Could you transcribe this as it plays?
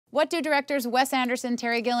What do directors Wes Anderson,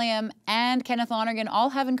 Terry Gilliam, and Kenneth Lonergan all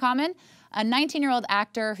have in common? A 19-year-old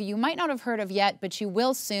actor who you might not have heard of yet, but you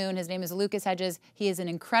will soon. His name is Lucas Hedges. He is an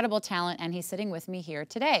incredible talent, and he's sitting with me here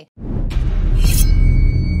today.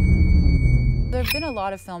 There have been a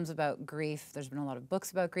lot of films about grief. There's been a lot of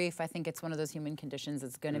books about grief. I think it's one of those human conditions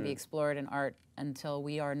that's going to be explored in art until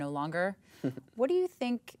we are no longer. What do you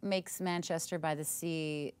think makes Manchester by the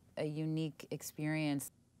Sea a unique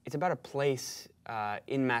experience? It's about a place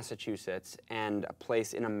in Massachusetts and a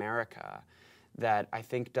place in America that I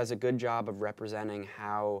think does a good job of representing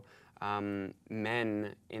how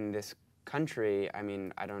men in this country, I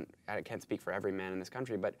mean, I can't speak for every man in this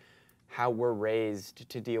country, but how we're raised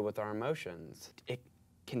to deal with our emotions. It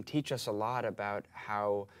can teach us a lot about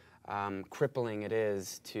how crippling it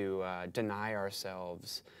is to deny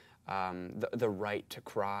ourselves the right to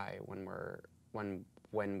cry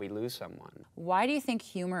when we lose someone. Why do you think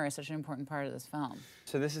humor is such an important part of this film?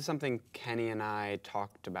 So this is something Kenny and I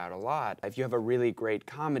talked about a lot. If you have a really great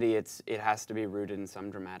comedy, it has to be rooted in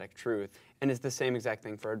some dramatic truth. And it's the same exact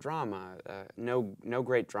thing for a drama. No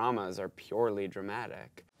great dramas are purely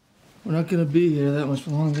dramatic. We're not gonna be here that much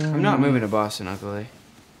longer. I'm not moving to Boston, Uncle Lee.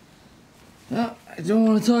 No, I don't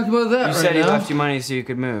want to talk about that You right said he now. left you money so you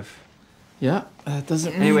could move. Yeah, that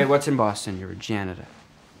doesn't mean... Anyway, what's in Boston? You're a janitor.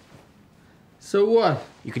 So what?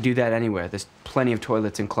 You could do that anywhere. There's plenty of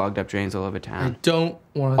toilets and clogged up drains all over I town. don't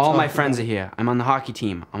want to All my friends are here. I'm on the hockey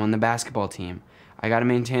team. I'm on the basketball team. I gotta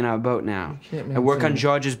maintain our boat now. I work on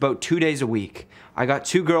George's boat 2 days a week. I got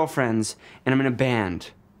 2 girlfriends, and I'm in a band.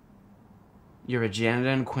 You're a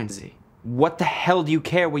janitor in Quincy. What the hell do you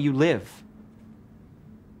care where you live?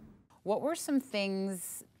 What were some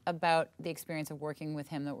things about the experience of working with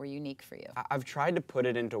him that were unique for you? I've tried to put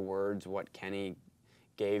it into words what Kenny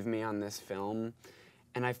gave me on this film,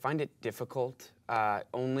 and I find it difficult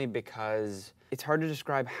only because it's hard to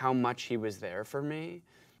describe how much he was there for me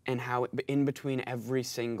and how in between every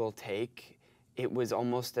single take it was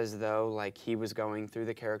almost as though like he was going through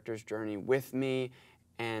the character's journey with me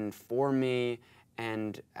and for me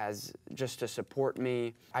and as just to support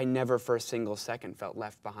me. I never for a single second felt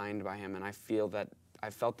left behind by him, and I feel that I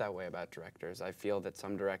felt that way about directors. I feel that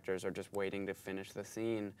some directors are just waiting to finish the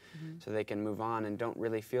scene so they can move on and don't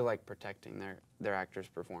really feel like protecting their actors'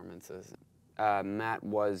 performances. Matt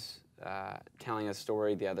was telling a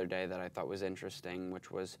story the other day that I thought was interesting, which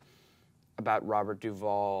was about Robert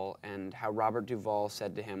Duvall and how Robert Duvall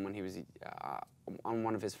said to him when he was on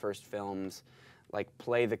one of his first films, like,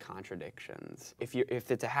 play the contradictions. If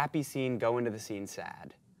it's a happy scene, go into the scene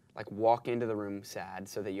sad. Like, walk into the room sad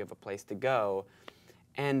so that you have a place to go.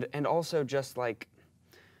 And also just like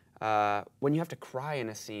when you have to cry in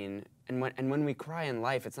a scene, and when we cry in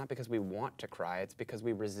life, it's not because we want to cry, it's because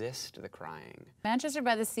we resist the crying. Manchester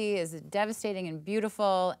by the Sea is devastating and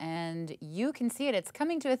beautiful, and you can see it. It's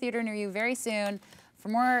coming to a theater near you very soon. For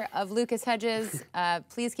more of Lucas Hedges,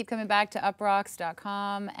 please keep coming back to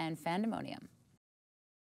uprocks.com and FANDEMONIUM.